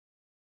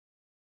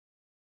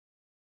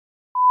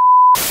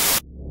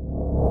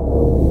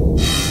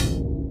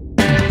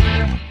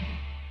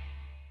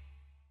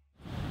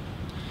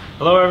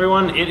Hello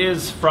everyone, it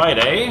is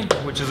Friday,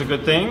 which is a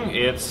good thing.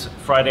 It's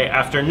Friday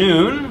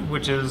afternoon,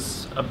 which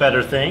is a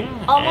better thing.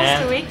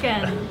 Almost a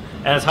weekend.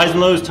 And it's highs and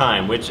lows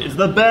time, which is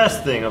the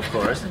best thing, of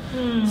course.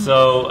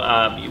 So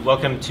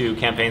welcome to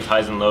Campaign's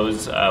Highs and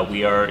Lows.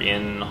 We are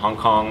in Hong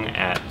Kong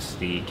at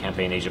the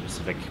Campaign Asia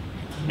Pacific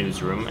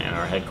newsroom and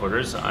our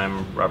headquarters.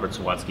 I'm Robert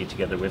Sawatsky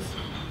together with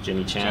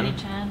Jenny Chan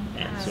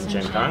and Sun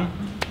Chen Kang.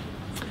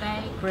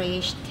 Very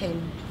grayish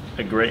tin.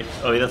 A gray.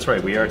 Oh, that's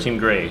right. We are Team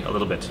Gray a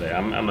little bit today.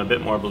 I'm a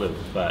bit more blue,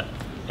 but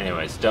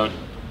anyways, don't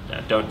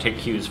take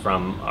cues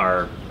from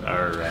our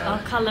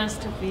colors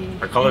to be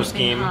our color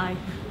scheme. High.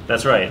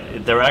 That's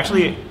right. There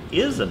actually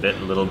is a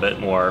little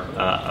bit more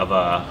of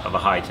a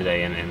high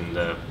today in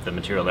the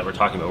material that we're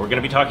talking about. We're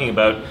going to be talking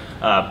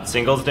about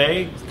Singles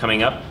Day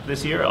coming up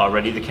this year.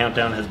 Already the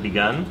countdown has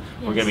begun.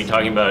 Yes. We're going to be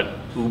talking about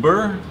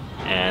Uber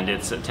and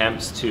its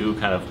attempts to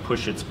kind of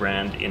push its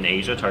brand in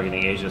Asia,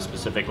 targeting Asia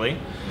specifically.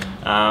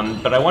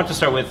 But I want to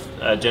start with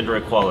gender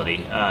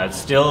equality.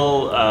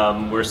 Still,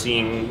 we're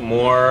seeing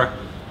more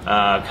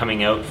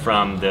coming out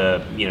from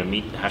the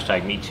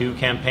hashtag #MeToo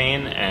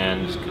campaign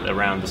and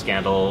around the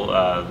scandal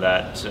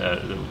that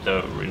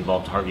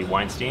involved Harvey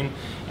Weinstein.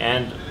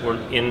 And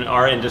in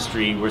our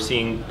industry, we're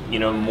seeing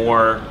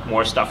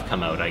more stuff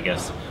come out. I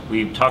guess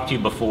we've talked to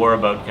you before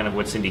about kind of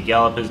what Cindy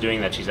Gallup is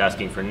doing. That she's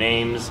asking for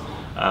names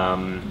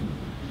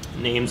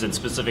in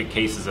specific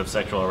cases of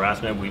sexual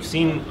harassment. We've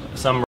seen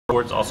some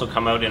reports also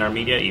come out in our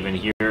media, even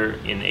here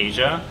in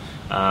Asia.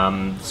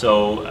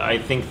 So I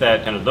think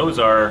that kind of those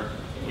are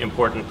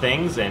important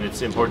things, and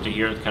it's important to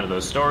hear kind of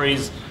those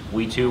stories.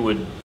 We too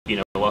would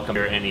welcome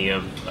to hear any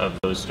of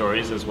those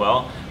stories as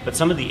well. But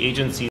some of the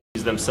agencies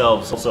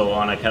themselves also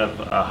on a kind of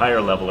a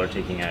higher level are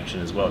taking action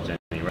as well,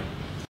 Jenny, right?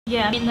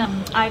 Yeah, I mean,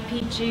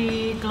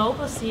 IPG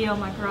Global CEO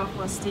Mike Roth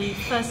was the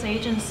first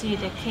agency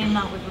that came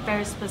out with a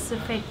very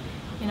specific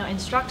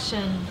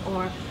instruction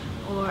or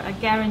a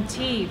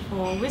guarantee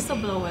for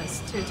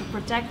whistleblowers to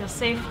protect their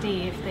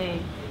safety if they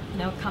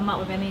come up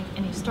with any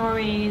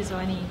stories or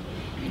any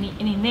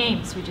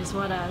names, which is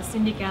what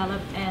Cindy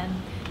Gallup and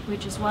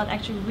which is what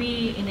actually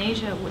we in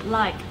Asia would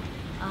like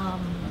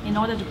in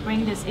order to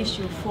bring this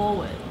issue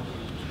forward.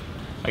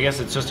 I guess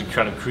it's just a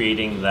kind of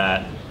creating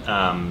that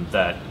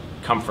that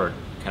comfort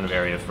kind of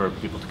area for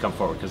people to come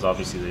forward, because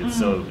obviously it's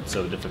so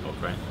difficult,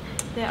 right?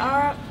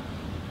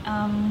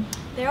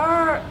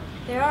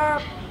 There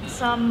are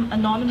some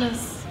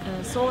anonymous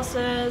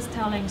sources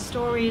telling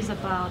stories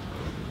about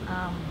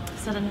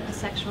certain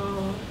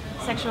sexual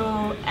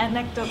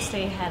anecdotes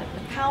they had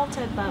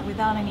recounted, but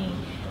without any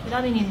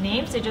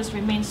names. They just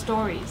remain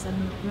stories,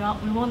 and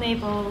we weren't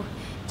able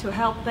to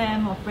help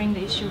them or bring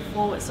the issue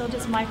forward. So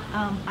this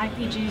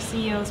IPG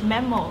CEO's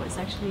memo is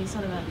actually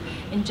sort of an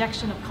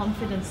injection of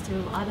confidence to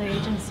other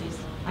agencies.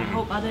 I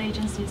hope other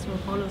agencies will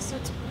follow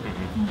suit.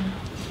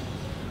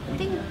 I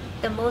think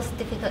the most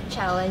difficult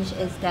challenge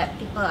is that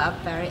people are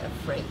very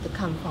afraid to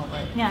come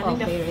forward. Yeah, I think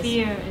the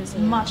fear is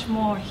much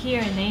more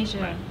here in Asia.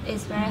 Right.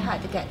 It's very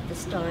hard to get the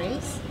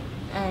stories,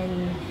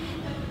 and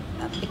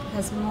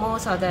because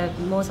most of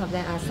them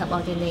are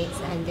subordinates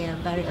and they are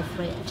very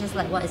afraid, just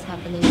like what is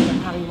happening with the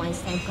Harvey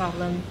Weinstein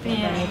problem. They're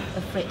very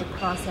afraid to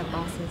cross their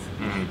bosses.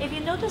 If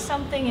you notice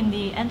something in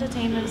the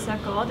entertainment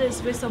circle, all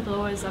these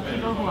whistleblowers are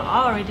people who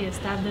are already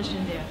established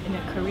in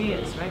their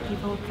careers, right?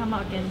 People who come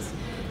out against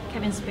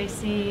Kevin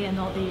Spacey and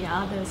all the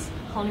others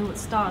Hollywood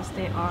stars.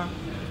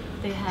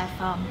 They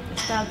have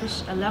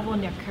established a level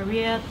in their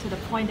career to the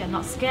point they're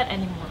not scared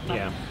anymore.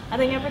 But I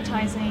think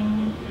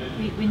advertising,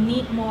 we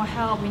need more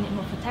help, we need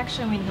more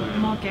protection, we need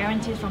more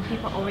guarantees from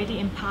people already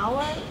in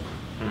power.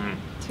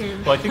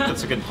 Well, I think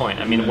that's a good point.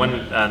 I mean,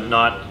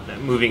 not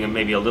moving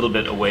maybe a little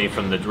bit away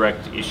from the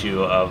direct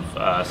issue of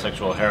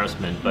sexual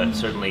harassment, but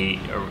certainly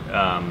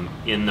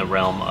in the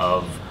realm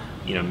of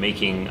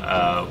making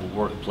a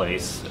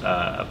workplace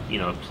a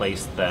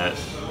place that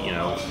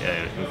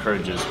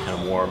encourages kind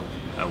of more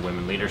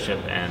women leadership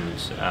and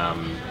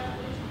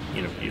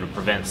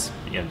prevents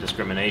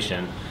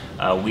discrimination.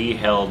 We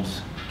held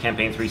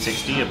Campaign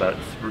 360 about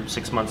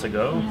 6 months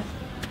ago,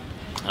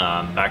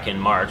 back in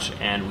March,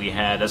 and we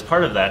had, as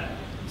part of that,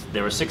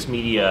 there were 6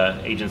 media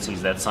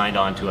agencies that signed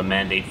on to a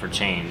mandate for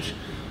change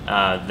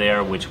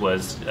there, which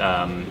was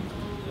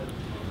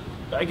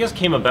I guess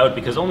came about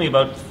because only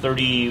about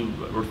 30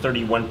 or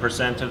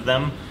 31% of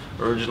them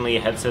originally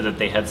had said that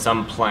they had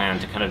some plan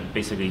to kind of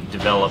basically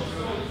develop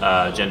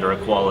gender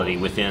equality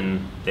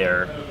within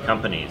their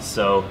companies.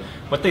 So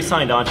what they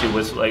signed on to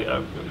was like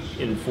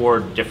in 4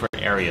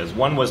 different areas.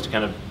 One was to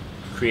kind of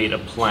create a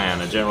plan,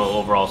 a general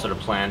overall sort of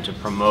plan to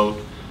promote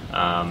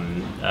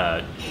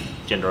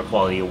gender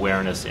equality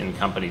awareness in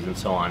companies and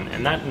so on.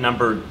 And that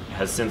number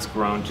has since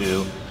grown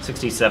to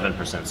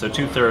 67%. So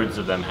 2/3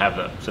 of them have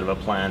a sort of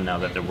a plan now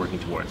that they're working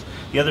towards.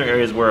 The other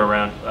areas were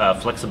around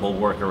flexible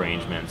work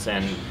arrangements,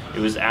 and it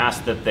was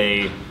asked that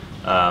they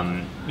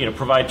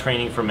provide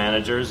training for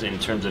managers in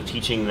terms of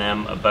teaching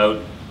them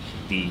about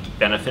the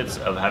benefits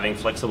of having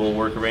flexible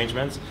work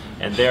arrangements,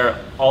 and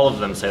all of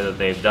them say that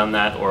they've done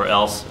that or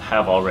else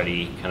have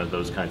already kind of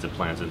those kinds of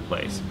plans in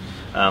place.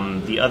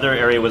 The other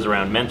area was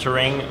around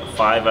mentoring.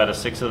 5 out of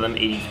 6 of them,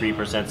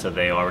 83%, said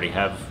they already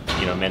have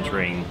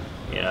mentoring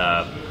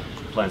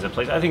plans in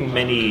place. I think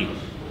many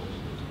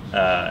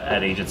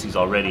ad agencies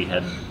already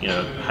had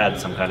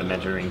some kind of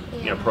mentoring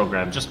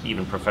program, just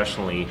even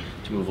professionally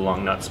to move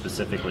along, not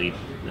specifically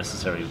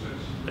necessarily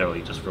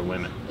just for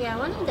women. Yeah,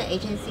 one of the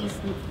agencies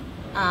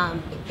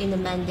in the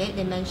mandate,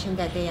 they mentioned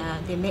that they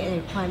made a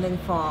requirement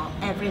for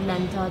every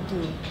mentor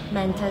to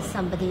mentor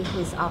somebody who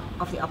is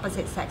of the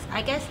opposite sex.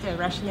 I guess the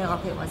rationale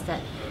of it was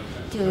that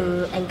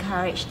to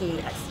encourage the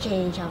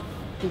exchange of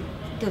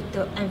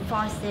to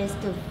enforce this,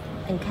 to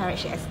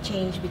encourage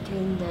exchange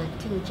between the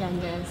two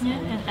genders. Yeah,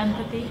 and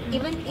empathy.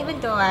 Even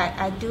though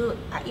I do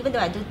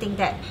think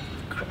that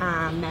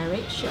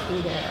marriage should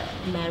be the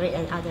merit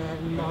and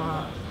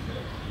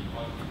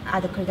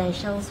other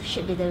credentials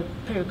should be the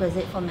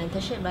prerequisite for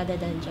mentorship rather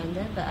than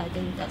gender, but I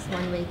think that's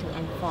one way to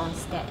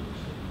enforce that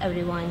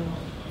everyone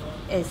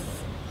is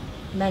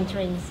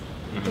mentoring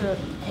to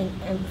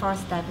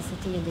enforce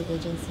diversity in the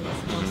agency, I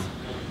suppose.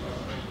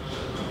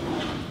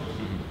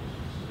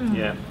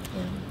 Yeah. I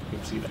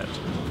can see that.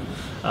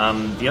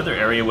 The other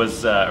area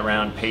was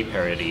around pay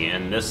parity,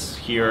 and this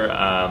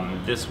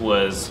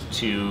was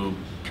to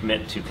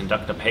commit to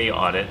conduct a pay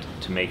audit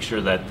to make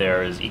sure that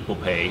there is equal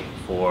pay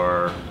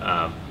for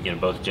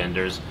both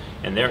genders.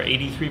 And there,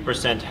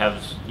 83%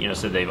 have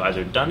said they've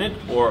either done it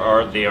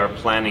or they are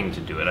planning to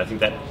do it. I think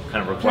that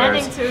kind of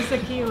requires planning to is a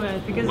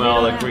keyword because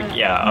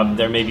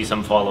there may be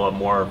some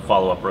more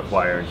follow-up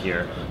required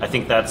here. I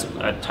think that's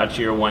a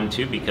touchier one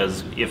too,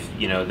 because if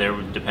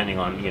they're depending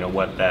on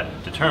what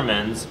that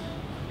determines,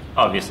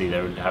 obviously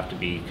there would have to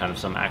be kind of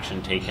some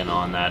action taken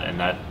on that, and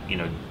that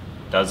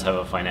does have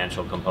a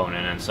financial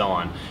component and so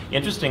on.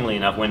 Interestingly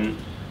enough, when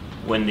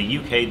the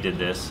UK did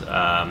this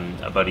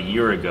about a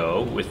year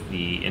ago with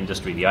the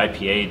industry, the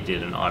IPA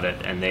did an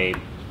audit, and they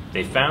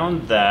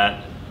found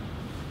that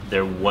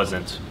there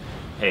wasn't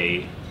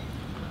pay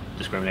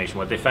discrimination.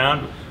 What they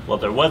found, well,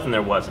 there was and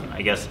there wasn't.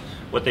 I guess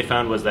what they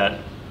found was that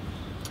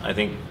I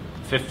think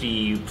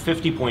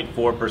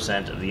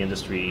 50.4% of the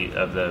industry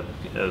of the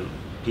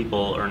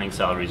people earning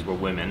salaries were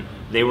women.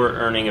 They were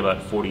earning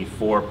about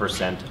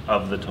 44%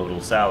 of the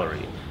total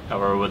salary.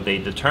 However, what they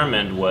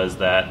determined was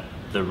that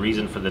the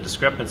reason for the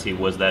discrepancy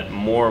was that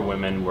more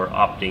women were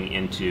opting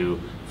into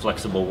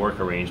flexible work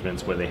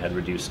arrangements where they had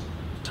reduced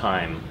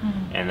time,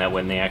 and that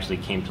when they actually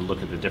came to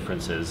look at the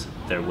differences,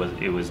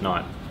 it was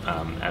not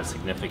as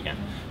significant.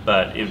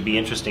 But it would be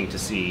interesting to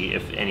see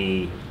if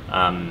any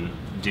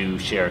do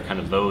share kind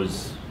of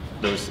those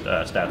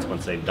stats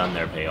once they've done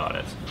their pay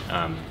audits,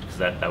 because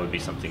that would be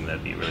something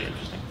that'd be really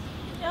interesting.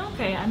 Yeah,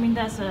 okay. I mean,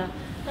 that's a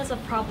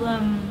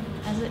problem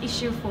as an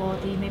issue for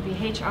the maybe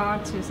HR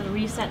to sort of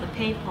reset the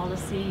pay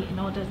policy in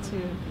order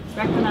to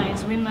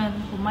recognize women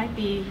who might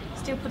be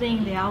still putting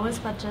in the hours,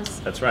 but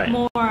just That's right.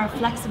 more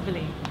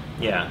flexibly.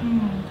 Yeah.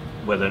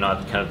 Whether or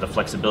not kind of the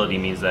flexibility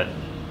means that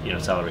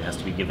salary has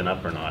to be given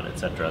up or not,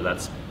 etc.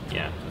 That's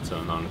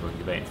an ongoing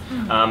debate.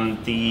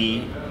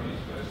 The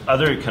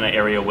other kind of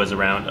area was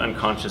around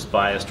unconscious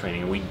bias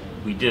training.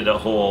 We did a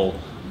whole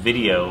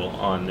video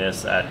on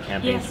this at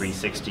Campaign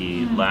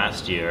 360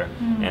 last year,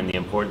 and the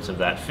importance of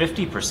that.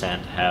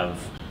 50% have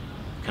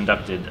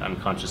conducted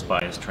unconscious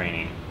bias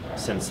training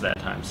since that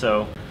time.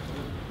 So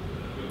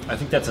I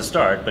think that's a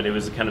start, but it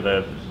was kind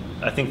of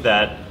I think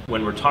that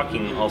when we're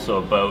talking also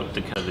about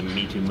the kind of the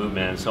Me Too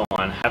movement and so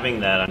on, having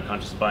that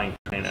unconscious bias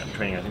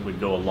training I think would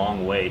go a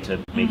long way to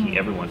making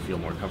everyone feel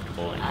more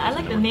comfortable. I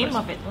like the name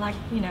of it, like,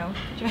 put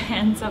your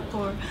hands up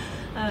for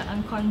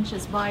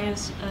unconscious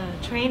bias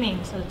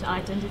training, so to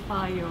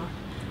identify your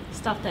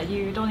stuff that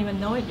you don't even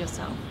know it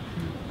yourself.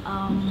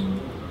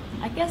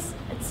 I guess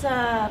it's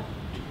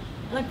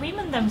like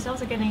women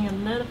themselves are getting a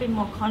little bit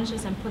more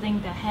conscious and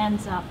putting their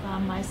hands up.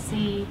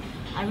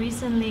 I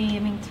recently,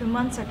 2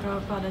 months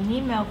ago, got an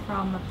email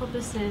from a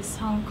Publicis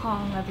Hong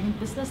Kong, I think,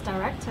 business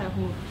director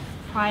who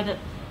prided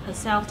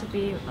herself to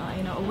be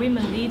a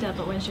women leader,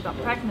 but when she got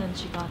pregnant,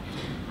 she got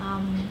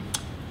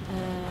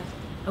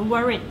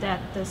worried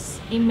that this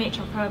image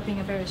of her being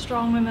a very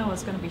strong woman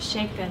was going to be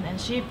shaken, and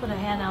she put her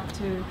hand up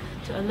to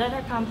alert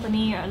her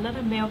company or alert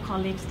her male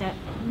colleagues that,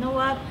 you know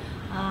what,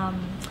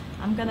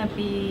 I'm going to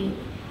be,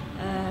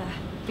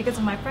 because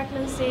of my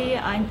pregnancy,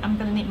 I'm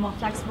going to need more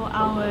flexible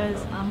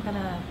hours, I'm going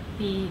to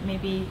be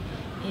maybe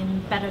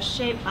in better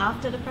shape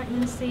after the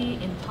pregnancy,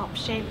 in top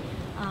shape,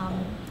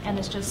 and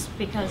it's just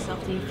because of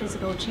the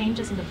physical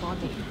changes in the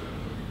body.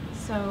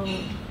 So,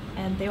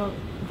 and they were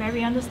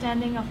very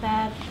understanding of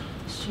that.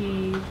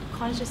 She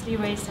consciously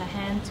raised her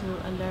hand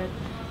to alert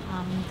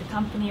the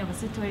company of a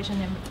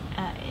situation,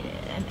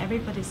 and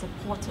everybody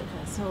supported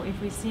her. So if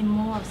we see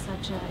more of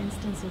such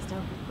instances, that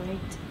would be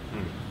great.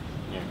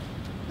 Yeah.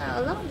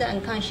 A lot of the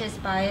unconscious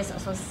bias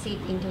also seep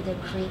into the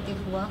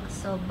creative work.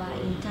 So by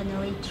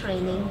internally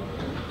training,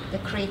 the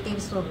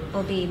creatives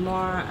will be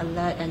more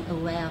alert and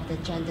aware of the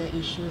gender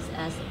issues.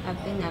 As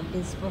I've been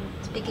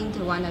speaking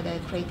to one of the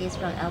creatives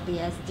from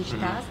LBS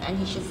Digitas, and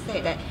he should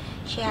say that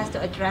she has to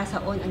address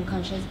her own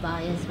unconscious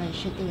bias when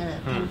shooting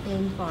a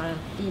campaign for a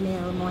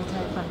female Muay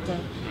Thai fighter,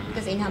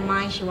 because in her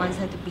mind she wants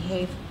her to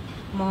behave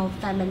more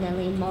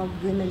femininely, more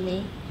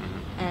womanly,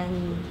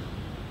 and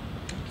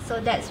so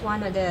that's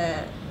one of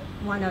the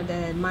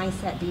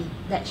mindset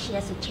that she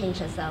has to change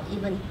herself,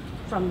 even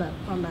from a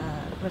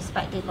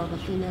perspective of a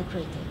female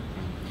creative.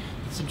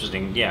 It's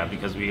interesting, yeah,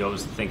 because we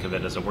always think of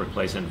it as a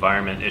workplace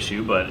environment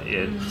issue, but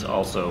it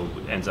also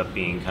ends up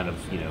being kind of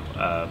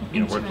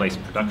workplace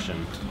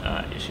production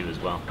issue as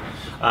well.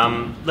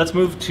 Let's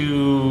move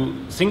to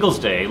Singles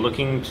Day.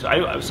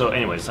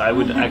 I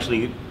would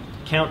actually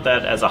count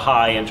that as a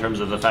high in terms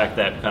of the fact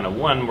that kind of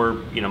one, we're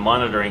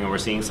monitoring and we're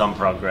seeing some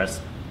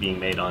progress being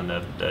made on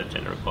the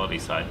gender equality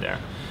side there.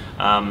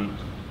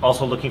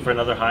 Also looking for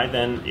another high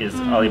then is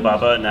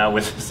Alibaba now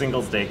with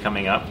Singles Day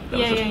coming up.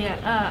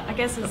 I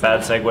guess it's a bad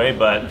segue,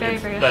 but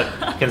very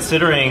but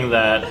considering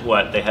that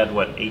they had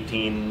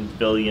 18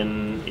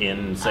 billion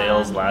in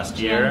sales last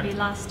year,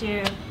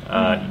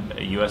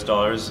 US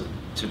dollars,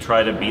 to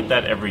try to beat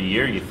that every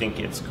year, you think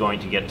it's going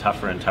to get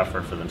tougher and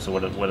tougher for them. So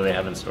what do they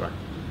have in store?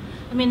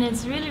 I mean,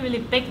 it's really, really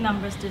big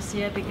numbers this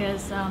year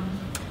because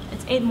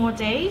it's 8 more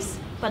days,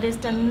 but it's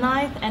the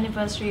 9th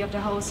anniversary of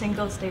the whole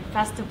Singles Day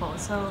festival.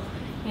 So,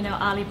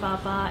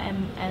 Alibaba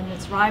and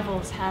its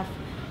rivals have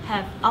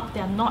upped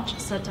their notch,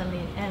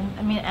 certainly. And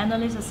I mean,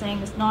 analysts are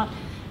saying it's not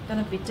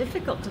going to be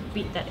difficult to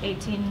beat that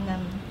 18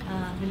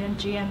 million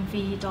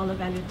GMV dollar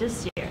value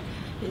this year.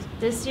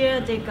 This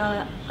year, they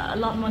got a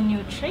lot more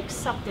new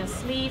tricks up their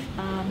sleeve,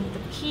 the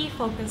key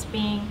focus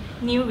being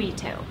new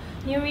retail.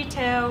 New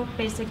retail,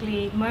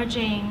 basically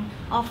merging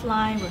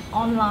offline with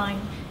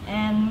online,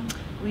 and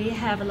we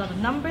have a lot of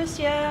numbers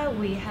here.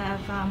 We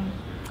have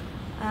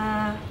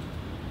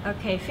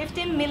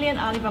 15 million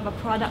Alibaba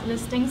product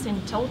listings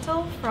in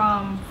total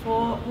from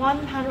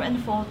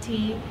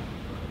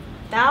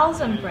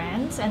 140,000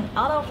 brands, and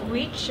out of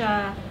which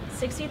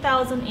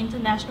 60,000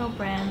 international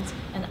brands,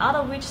 and out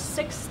of which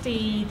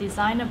 60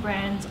 designer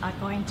brands are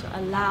going to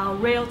allow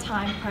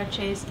real-time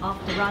purchase off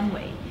the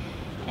runway.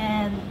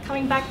 And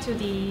coming back to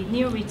the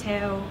new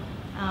retail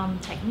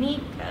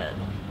technique,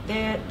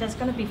 there's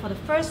going to be for the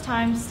first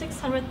time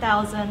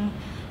 600,000.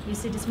 You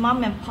see these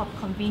mom and pop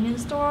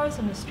convenience stores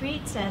on the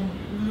streets and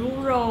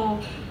rural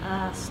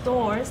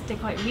stores, they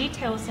call it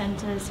retail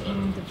centers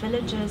in the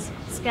villages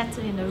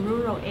scattered in the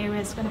rural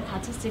areas, going to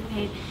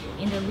participate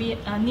in the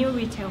new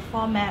retail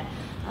format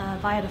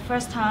via the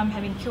first time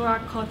having QR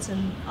codes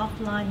and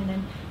offline, and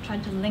then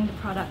trying to link the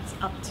products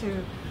up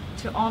to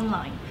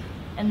online.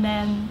 And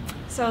then,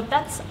 so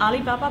that's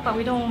Alibaba, but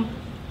we don't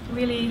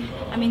really,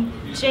 I mean,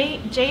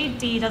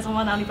 JD doesn't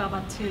want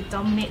Alibaba to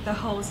dominate the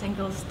whole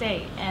Singles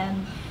Day,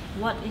 and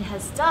what it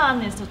has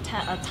done is to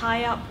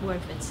tie up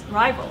with its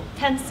rival,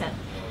 Tencent,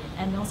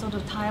 and also to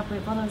tie up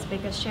with one of its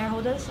biggest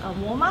shareholders,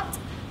 Walmart.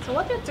 So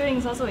what they're doing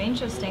is also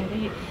interesting.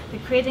 They're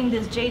creating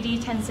this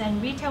JD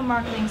Tencent retail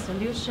marketing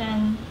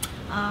solution,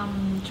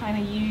 trying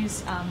to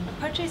use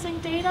purchasing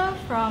data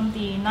from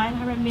the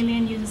 900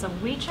 million users of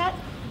WeChat,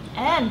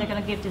 and they're going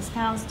to give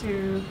discounts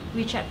to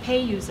WeChat Pay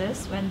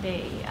users when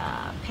they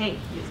pay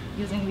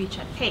using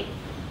WeChat Pay.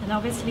 And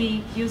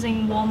obviously,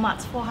 using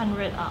Walmart's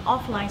 400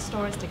 offline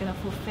stores, they're going to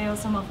fulfill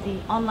some of the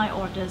online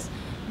orders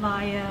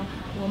via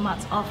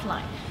Walmart's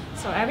offline.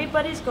 So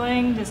everybody's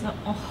going this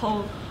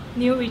whole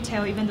new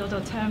retail, even though the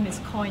term is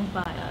coined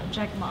by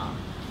Jack Ma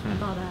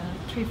about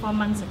 3-4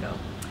 months ago.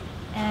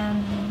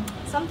 And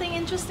something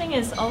interesting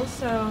is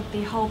also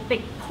the whole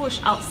big push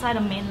outside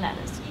of mainland.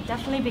 It's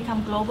definitely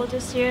become global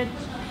this year.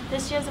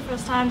 This year's the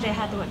first time they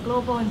had the word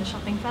global in the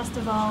shopping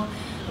festival.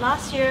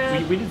 Last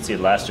year, we did see it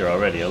last year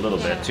already a little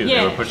bit too.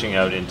 They were pushing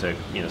out into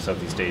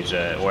Southeast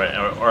Asia,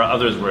 or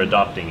others were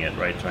adopting it,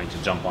 right? Trying to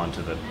jump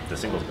onto the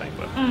Singles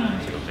Banquet.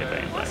 Singles Day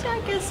Banquet. Last year,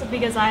 I guess,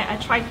 because I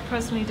tried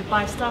personally to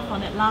buy stuff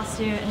on it last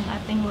year, and I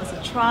think it was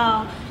a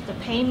trial. The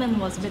payment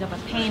was a bit of a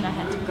pain. I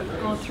had to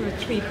go through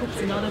 3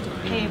 hoops in order to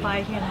pay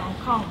by here in Hong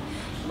Kong.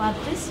 But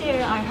this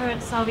year, I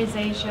heard Southeast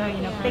Asia,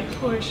 big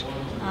push.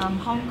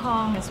 Hong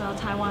Kong as well,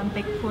 Taiwan,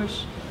 big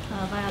push.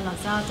 Via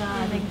Lazada.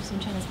 I think Sun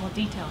Chen has more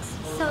details.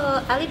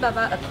 So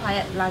Alibaba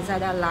acquired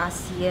Lazada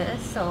last year.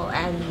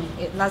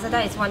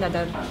 Lazada is one of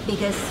the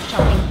biggest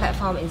shopping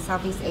platforms in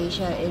Southeast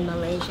Asia, in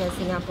Malaysia,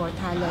 Singapore,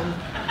 Thailand,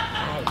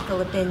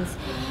 Philippines.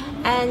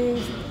 And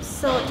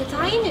so to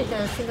tie into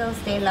the Singles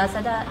Day,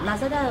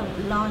 Lazada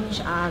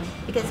launched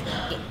because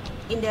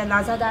in the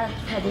Lazada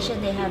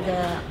tradition, they have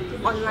the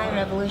online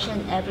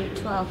revolution every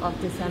 12th of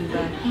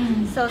December.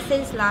 So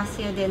since last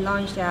year, they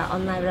launched their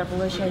online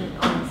revolution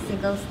on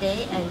Singles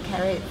Day and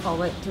carried it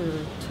forward to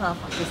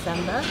 12th of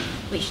December,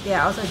 which they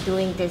are also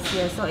doing this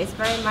year. So it's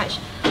very much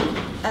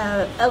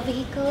a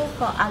vehicle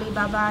for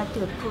Alibaba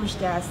to push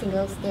their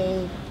Singles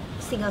Day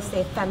Singles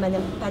Day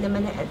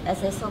phenomenon,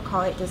 as they so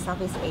call it, to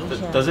Southeast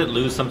Asia. Does it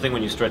lose something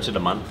when you stretch it a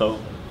month, though?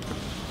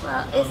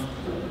 Well,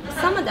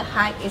 some of the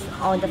hype is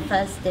on the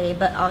first day,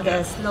 but all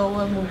the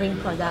slower moving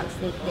products,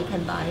 they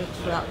can buy it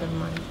throughout the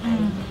month.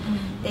 And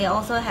they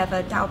also have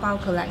a Taobao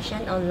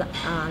collection on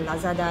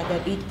Lazada,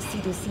 the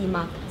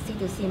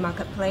C2C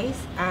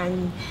marketplace,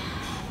 and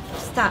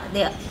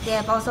they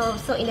have also,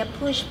 so in a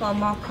push for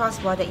more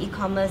cross-border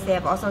e-commerce, they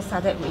have also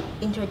started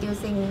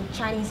introducing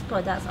Chinese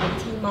products on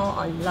Tmall,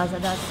 on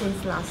Lazada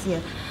since last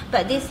year.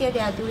 But this year they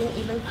are doing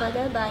even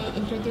further by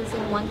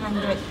introducing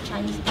 100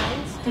 Chinese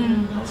brands.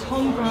 It's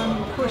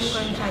homegrown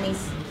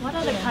Chinese. What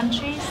are the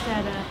countries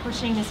that are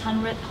pushing this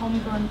 100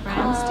 homegrown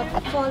brands?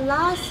 For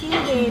last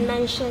year, they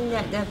mentioned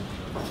that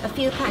a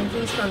few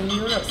countries from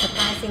Europe,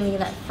 surprisingly,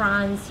 like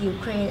France,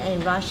 Ukraine,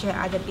 and Russia,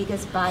 are the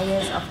biggest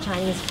buyers of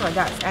Chinese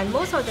products. And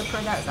most of the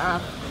products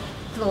are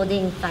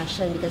clothing,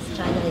 fashion, because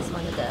China is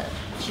one of the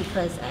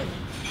cheapest and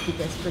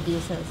biggest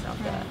producers of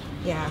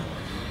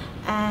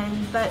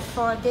but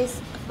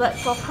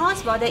for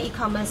cross-border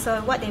e-commerce,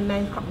 so what they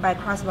meant by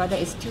cross-border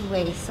is two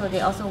ways. So they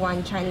also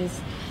want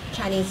Chinese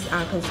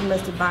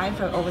consumers to buy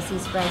from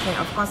overseas brands, and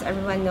of course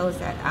everyone knows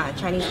that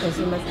Chinese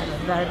consumers have a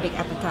very big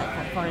appetite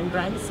for foreign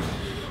brands.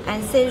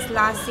 And since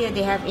last year,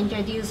 they have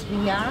introduced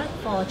VR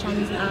for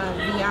Chinese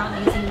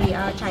using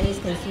VR. Chinese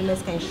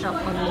consumers can shop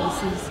on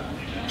Macy's,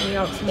 New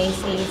York's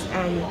Macy's,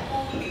 and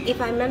if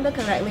I remember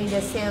correctly,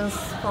 the sales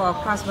for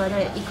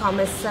cross-border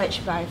e-commerce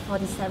surged by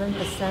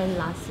 47%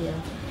 last year.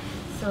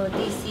 So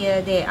this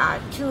year, they are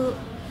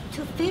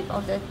two-fifths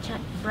of the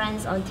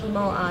brands on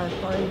Tmall are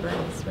foreign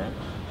brands, right?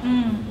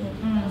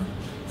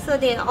 So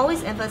they are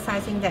always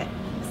emphasizing that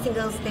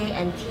Singles Day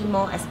and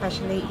Tmall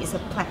especially is a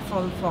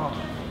platform for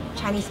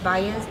Chinese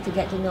buyers to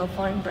get to know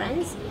foreign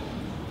brands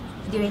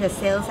during the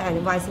sales, and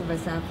vice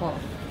versa for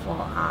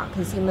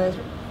consumers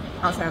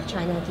outside of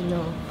China to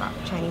know about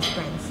Chinese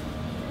brands.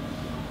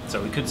 So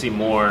we could see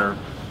more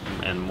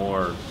and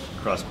more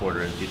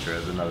cross-border in the future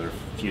as another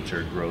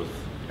future growth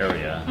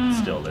area. There's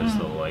still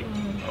like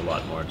a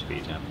lot more to be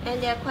tapped.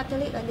 And their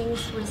quarterly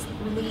earnings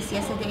released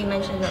yesterday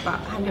mentioned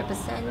about 100%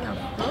 of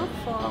growth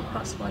for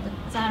cross-border.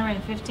 It's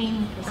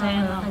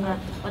 115% of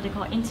what they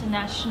call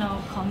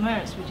international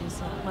commerce, which is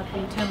what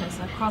we term as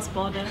a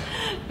cross-border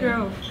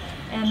growth.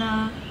 And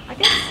I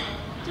guess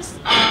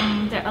just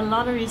there are a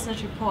lot of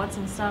research reports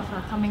and stuff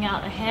coming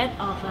out ahead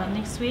of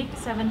next week,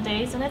 7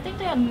 days, and I think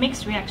there are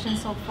mixed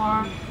reactions so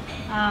far.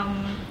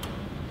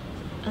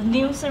 A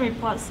Nielsen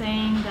report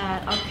saying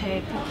that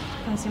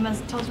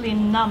consumers totally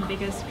numb,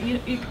 because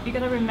you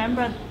gotta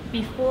remember,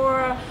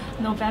 before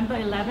November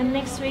 11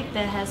 next week,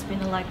 there has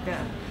been like a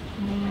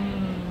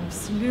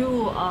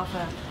slew of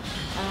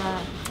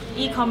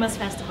e-commerce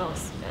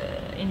festivals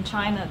in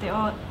China.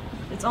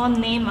 It's all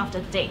named after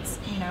dates,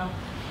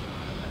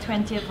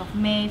 20th of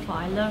May for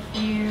I Love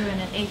You, and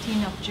then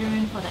 18th of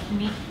June for that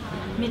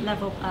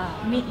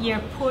mid-year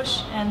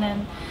push, and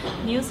then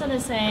Nielsen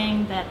is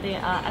saying that they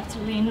are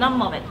absolutely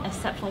numb of it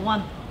except for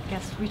one.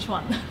 Guess which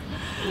one?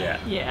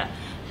 Yeah.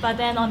 But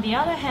then on the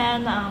other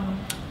hand,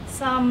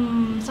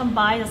 some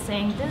buyers are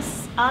saying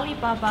this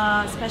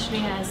Alibaba especially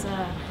has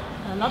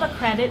a lot of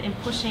credit in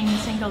pushing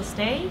Singles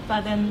Day,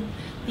 but then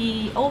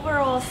the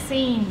overall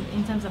scene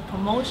in terms of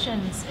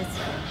promotions is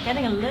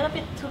getting a little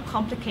bit too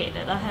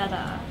complicated. I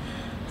had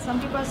some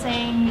people are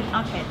saying,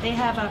 they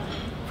have a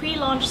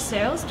pre-launch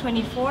sales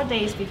 24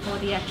 days before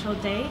the actual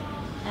day,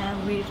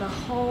 and with a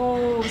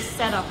whole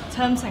set of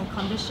terms and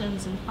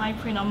conditions in fine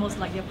print, almost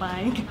like you're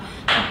buying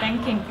a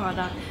banking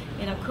product.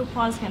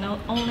 Coupons can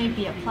only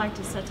be applied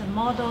to certain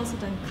models,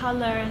 certain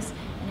colors,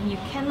 and you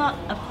cannot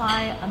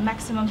apply a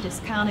maximum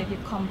discount if you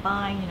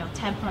combine,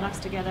 10 products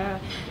together.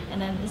 And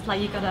then it's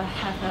like you gotta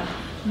have a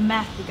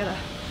math, you gotta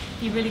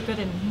be really good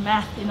in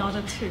math in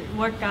order to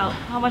work out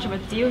how much of a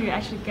deal you're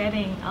actually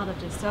getting out of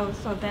this.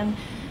 So then,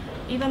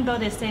 even though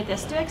they say they're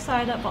still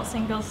excited about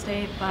Singles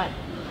Day, but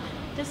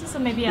this is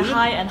maybe a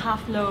high and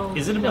half low.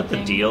 Is it about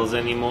the deals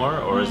anymore,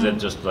 or is it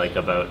just like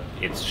about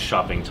it's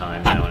shopping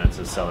time now and it's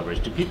a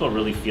celebration? Do people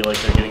really feel like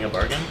they're getting a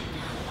bargain?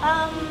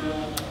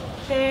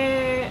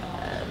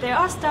 There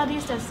are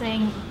studies that are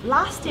saying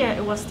last year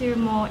it was still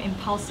more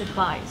impulsive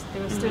buys.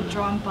 They were still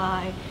drawn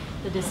by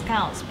the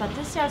discounts. But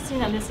this year I've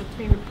seen at least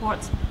 3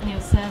 reports,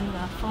 Nielsen,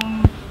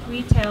 phone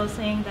retail,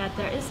 saying that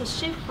there is a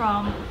shift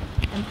from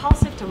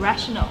impulsive to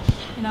rational,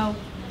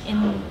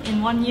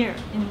 in 1 year,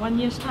 in 1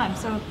 year's time.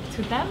 So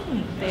to them,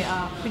 they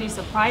are pretty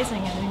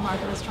surprising, and the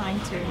market is trying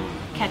to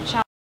catch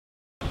up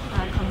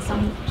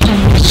consumption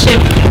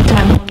shift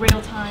in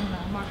real-time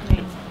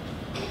marketing.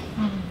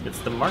 It's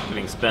the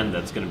marketing spend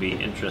that's going to be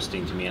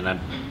interesting to me, and I'm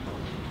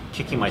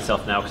kicking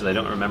myself now because I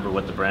don't remember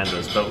what the brand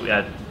was, but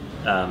at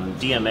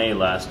DMA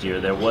last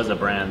year there was a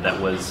brand that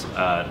was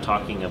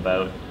talking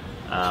about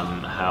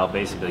how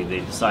basically they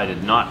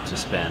decided not to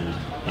spend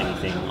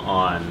anything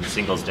on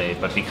Singles Day,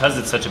 but because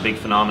it's such a big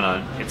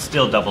phenomenon, it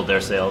still doubled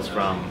their sales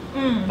from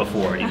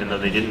before, even though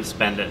they didn't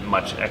spend it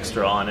much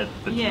extra on it,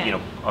 but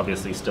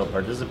obviously still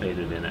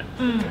participated in it.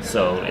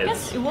 So I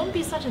guess it won't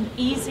be such an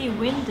easy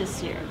win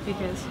this year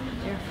because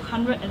there are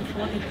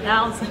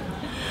 140,000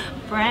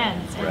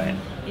 brands, and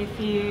if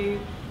you,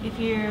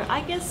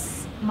 I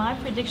guess my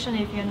prediction,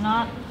 if you're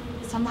not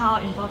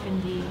somehow involved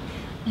in the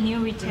new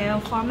retail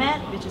format,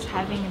 which is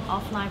having an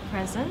offline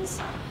presence,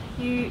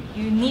 you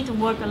need to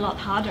work a lot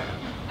harder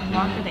on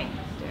marketing.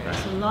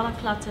 There's a lot of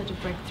clutter to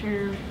break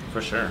through.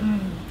 For sure.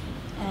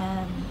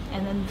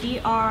 And then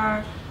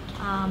VR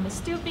is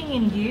still being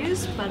in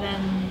use, but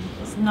then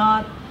it's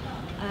not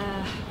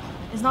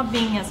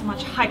being as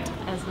much hyped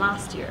as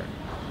last year.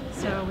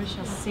 So we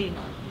shall see.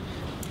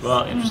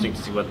 Well, interesting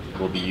to see what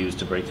will be used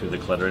to break through the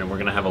clutter, and we're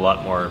going to have a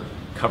lot more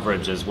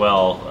coverage as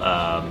well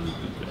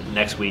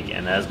next week,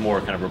 and as more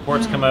kind of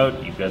reports come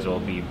out, you guys will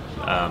be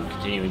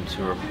continuing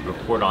to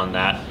report on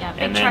that. Yeah,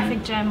 big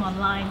traffic jam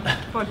online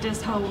for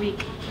this whole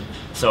week.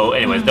 So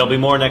anyways, there'll be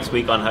more next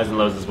week on highs and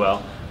lows as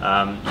well.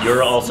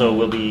 You're also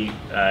will be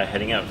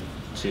heading out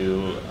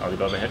to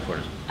Alibaba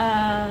headquarters.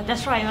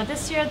 That's right. Well,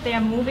 this year they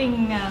are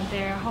moving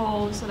their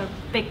whole sort of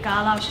big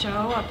gala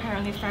show.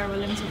 Apparently Pharrell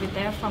Williams will be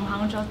there from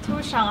Hangzhou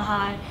to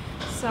Shanghai.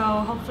 So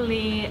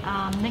hopefully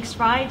next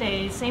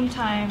Friday, same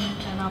time,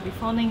 and I'll be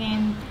phoning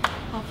in,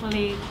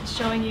 hopefully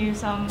showing you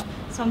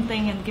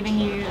something and giving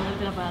you a little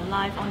bit of a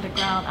live on the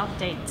ground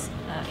update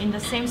in the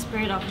same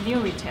spirit of new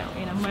retail,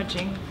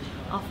 merging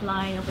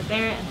offline over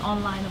there and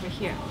online over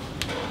here.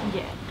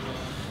 Yeah.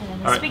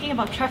 And speaking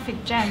about traffic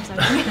jams, I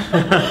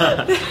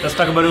think let's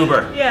talk about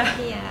Uber.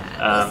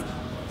 Yeah.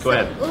 Go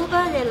ahead.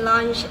 Uber, they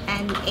launched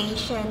an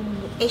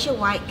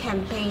Asia-wide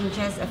campaign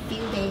just a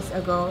few days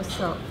ago.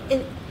 So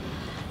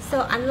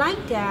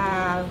unlike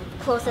their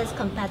closest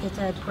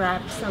competitor,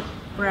 Grab, so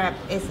Grab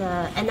is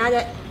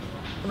another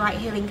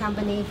ride-hailing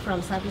company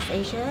from Southeast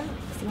Asia,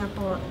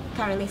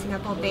 currently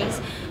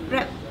Singapore-based.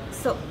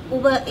 So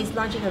Uber is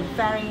launching a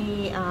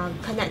very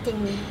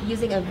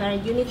using a very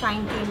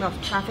unifying theme of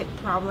traffic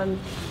problem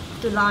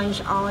to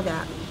launch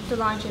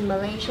in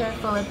Malaysia,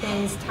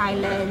 Philippines,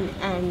 Thailand,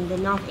 and the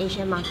North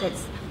Asia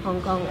markets,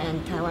 Hong Kong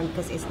and Taiwan,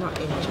 because it's not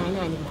in China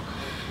anymore.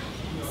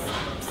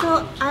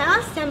 So I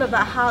asked them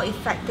about how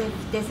effective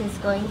this is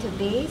going to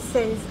be,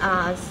 since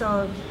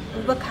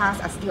Uber cars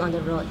are still on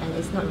the road and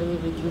it's not really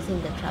reducing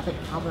the traffic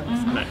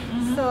problems.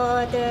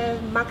 So the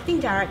marketing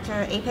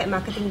director, APAC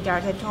marketing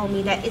director, told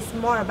me that it's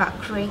more about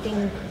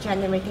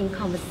generating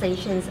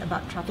conversations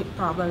about traffic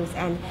problems,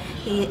 and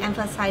he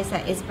emphasized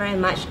that it's very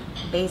much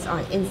based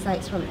on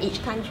insights from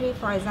each country.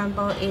 For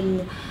example,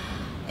 in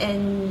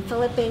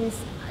Philippines,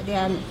 they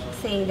are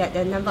saying that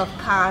the number of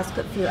cars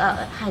could fill out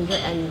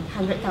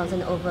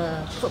 100,000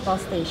 over football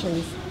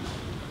stations.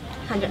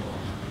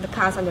 The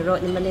cars on the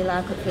road in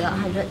Manila could fill out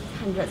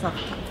hundreds of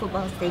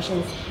football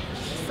stations.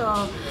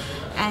 So,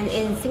 and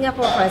in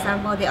Singapore, for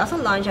example, they also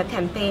launched a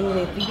campaign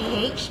with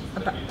BBH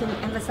to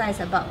emphasize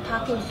about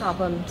parking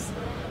problems,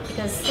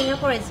 because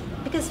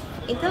because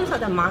in terms of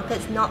the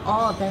markets, not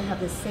all of them have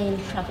the same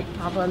traffic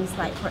problems.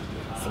 Like for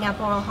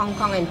Singapore, Hong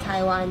Kong, and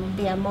Taiwan,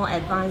 they are more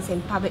advanced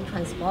in public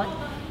transport.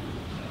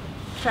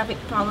 Traffic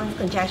problems,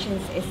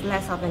 congestions is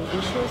less of an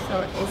issue,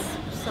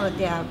 so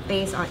they are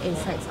based on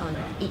insights on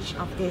each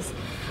of these.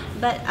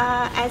 But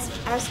as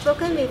I've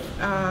spoken with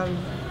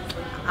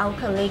our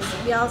colleagues,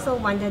 we also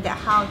wonder that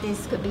how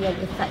this could be an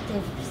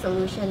effective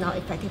solution or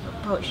effective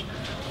approach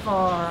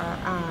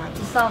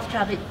to solve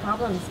traffic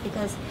problems,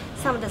 because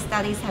some of the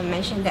studies have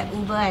mentioned that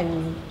Uber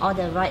and all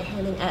the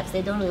ride-hailing apps,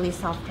 they don't really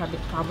solve traffic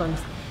problems,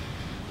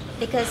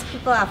 because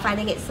people are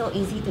finding it so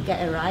easy to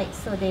get a ride,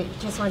 so they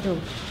just want to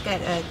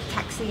get a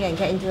taxi and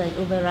get into an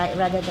Uber ride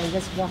rather than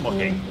just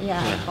walking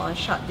for a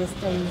short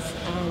distance.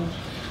 And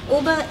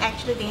Uber,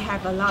 actually, they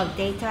have a lot of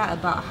data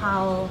about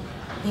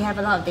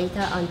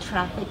on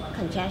traffic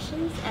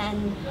congestions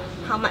and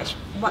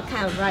what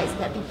kind of rides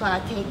that people are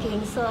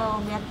taking. So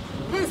we are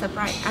kind of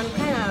surprised. I'm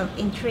kind of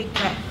intrigued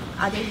that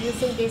are they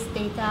using this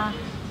data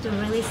to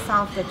really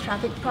solve the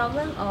traffic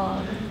problem,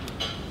 or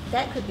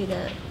that could be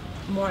the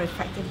more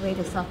effective way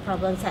to solve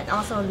problems, and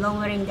also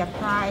lowering the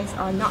price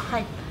or not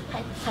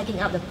hiking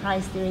up the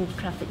price during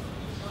traffic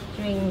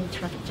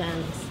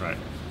jams. Right.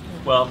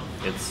 Well,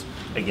 it's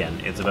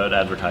about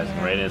advertising,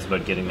 right? It's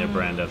about getting their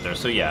brand out there.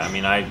 So yeah, I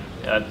mean,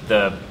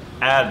 the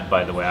ad,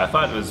 by the way, I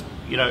thought it was,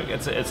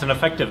 it's an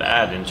effective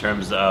ad in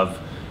terms of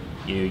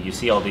you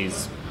see all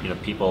these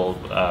people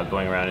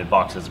going around in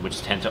boxes,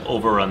 which tend to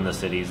overrun the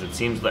cities. It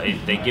seems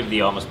like they give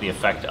almost the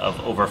effect of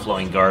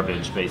overflowing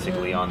garbage,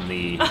 basically, on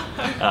the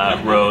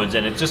roads,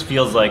 and it just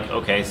feels like,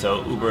 okay,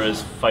 so Uber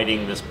is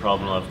fighting this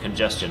problem of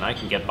congestion. I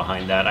can get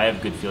behind that. I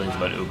have good feelings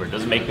about Uber.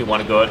 Does it make me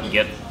want to go out and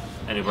get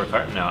an Uber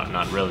car? No,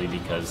 not really,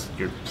 because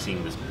you're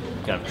seeing this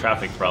kind of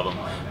traffic problem.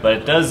 But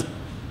it does,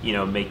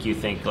 make you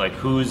think like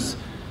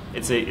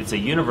it's a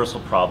universal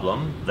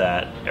problem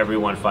that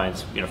everyone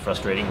finds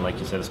frustrating, like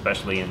you said,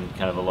 especially in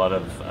kind of a lot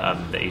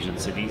of the Asian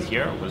cities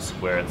here,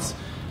 where it's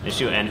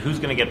issue, and who's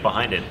going to get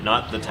behind it?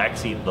 Not the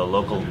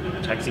local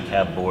taxi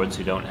cab boards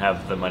who don't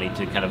have the money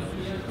to kind of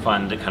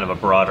fund kind of a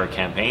broader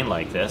campaign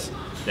like this.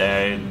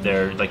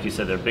 They're like you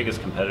said, their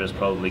biggest competitor is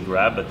probably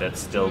Grab, but that's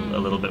still a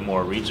little bit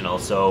more regional.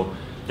 So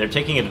they're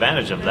taking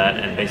advantage of that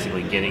and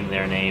basically getting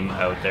their name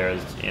out there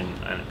as in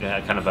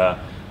kind of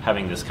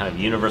having this kind of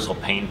universal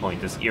pain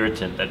point, this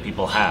irritant that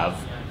people have,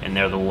 and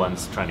they're the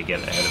ones trying to get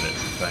ahead of it,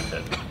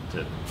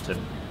 trying to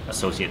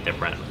associate their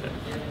brand with it.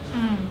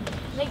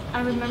 I think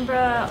I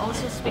remember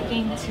also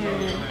speaking to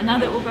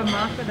another Uber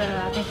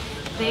marketer. I think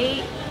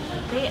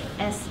they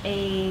as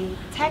a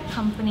tech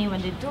company,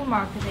 when they do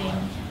marketing,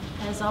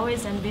 has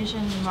always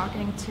envisioned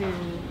marketing to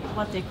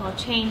what they call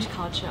change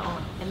culture,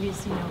 or at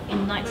least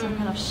ignite some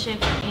kind of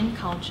shift in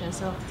culture.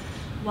 So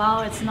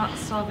while it's not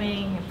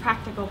solving a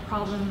practical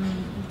problem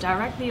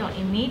directly or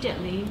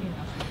immediately,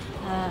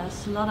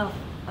 there's a lot of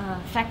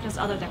factors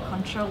out of their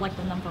control, like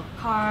the number of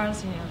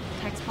cars,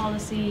 tax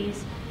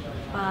policies.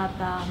 But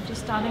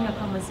just starting a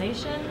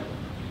conversation,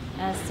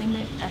 as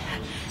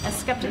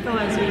skeptical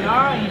as we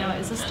are,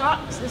 it's a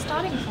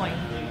starting point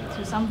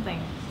to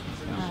something.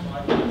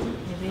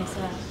 Maybe it's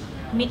a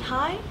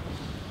mid-high.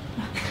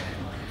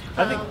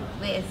 I think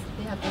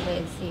we have to wait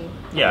and see.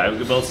 Yeah,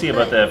 we'll see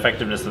about the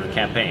effectiveness of the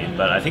campaign,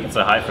 but I think it's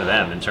a high for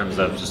them in terms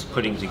of just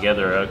putting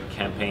together a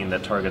campaign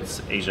that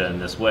targets Asia in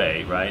this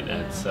way, right?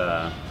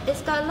 Yeah.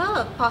 It's got a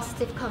lot of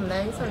positive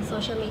comments on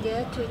social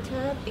media,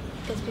 Twitter,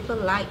 because people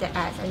like the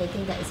ads and they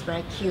think that it's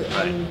very cute.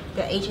 Right. And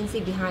the agency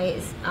behind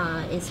it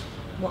is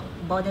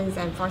Borders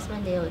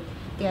Enforcement. They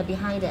are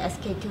behind the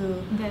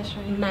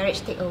SK2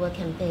 marriage takeover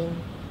campaign.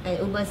 And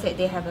Uber said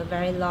they have a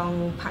very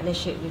long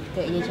partnership with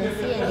the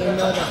agency and they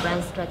know the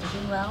brand strategy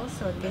well.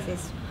 So this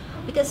is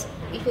because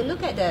if you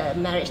look at the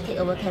marriage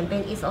takeover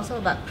campaign, it's also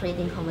about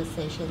creating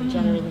conversation,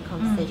 generating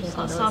conversation,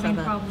 so solving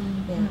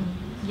problem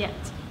yet.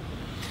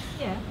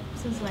 Yeah,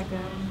 seems like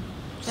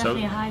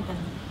definitely a high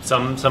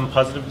then. Some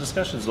positive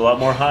discussions, a lot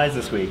more highs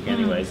this week.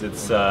 Anyways,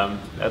 it's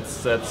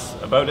that's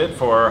about it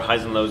for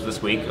highs and lows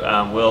this week.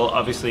 We'll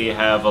obviously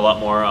have a lot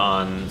more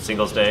on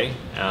Singles Day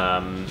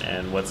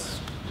and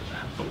what's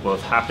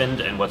both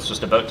happened and what's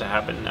just about to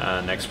happen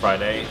next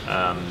Friday.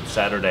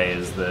 Saturday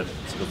is the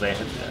Singles Day.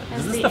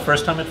 Is this the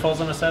first time it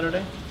falls on a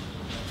Saturday?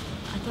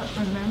 I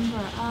don't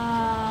remember.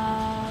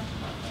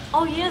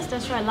 Oh yes,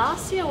 that's right.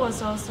 Last year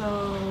was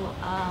also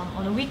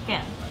on a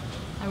weekend.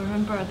 I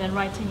remember then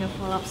writing a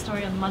follow-up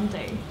story on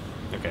Monday.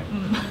 Okay,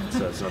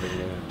 so it's nothing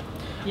new.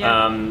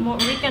 Yeah, more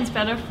weekends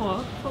better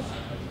for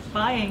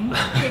buying.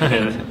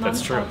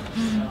 That's true.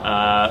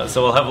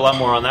 So we'll have a lot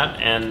more on that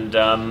and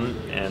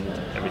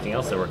everything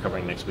else that we're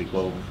covering next week.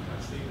 We'll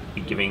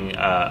be giving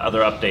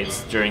other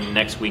updates during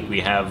next week.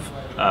 We have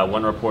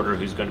one reporter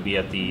who's going to be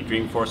at the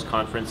Dreamforce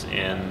conference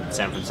in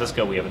San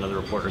Francisco. We have another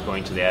reporter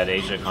going to the Ad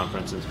Asia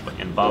conference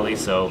in Bali.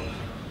 So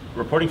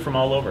reporting from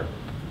all over.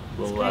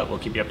 We'll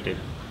keep you updated.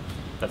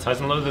 That's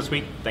highs and lows this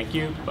week. Thank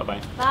you. Bye-bye.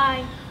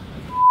 Bye.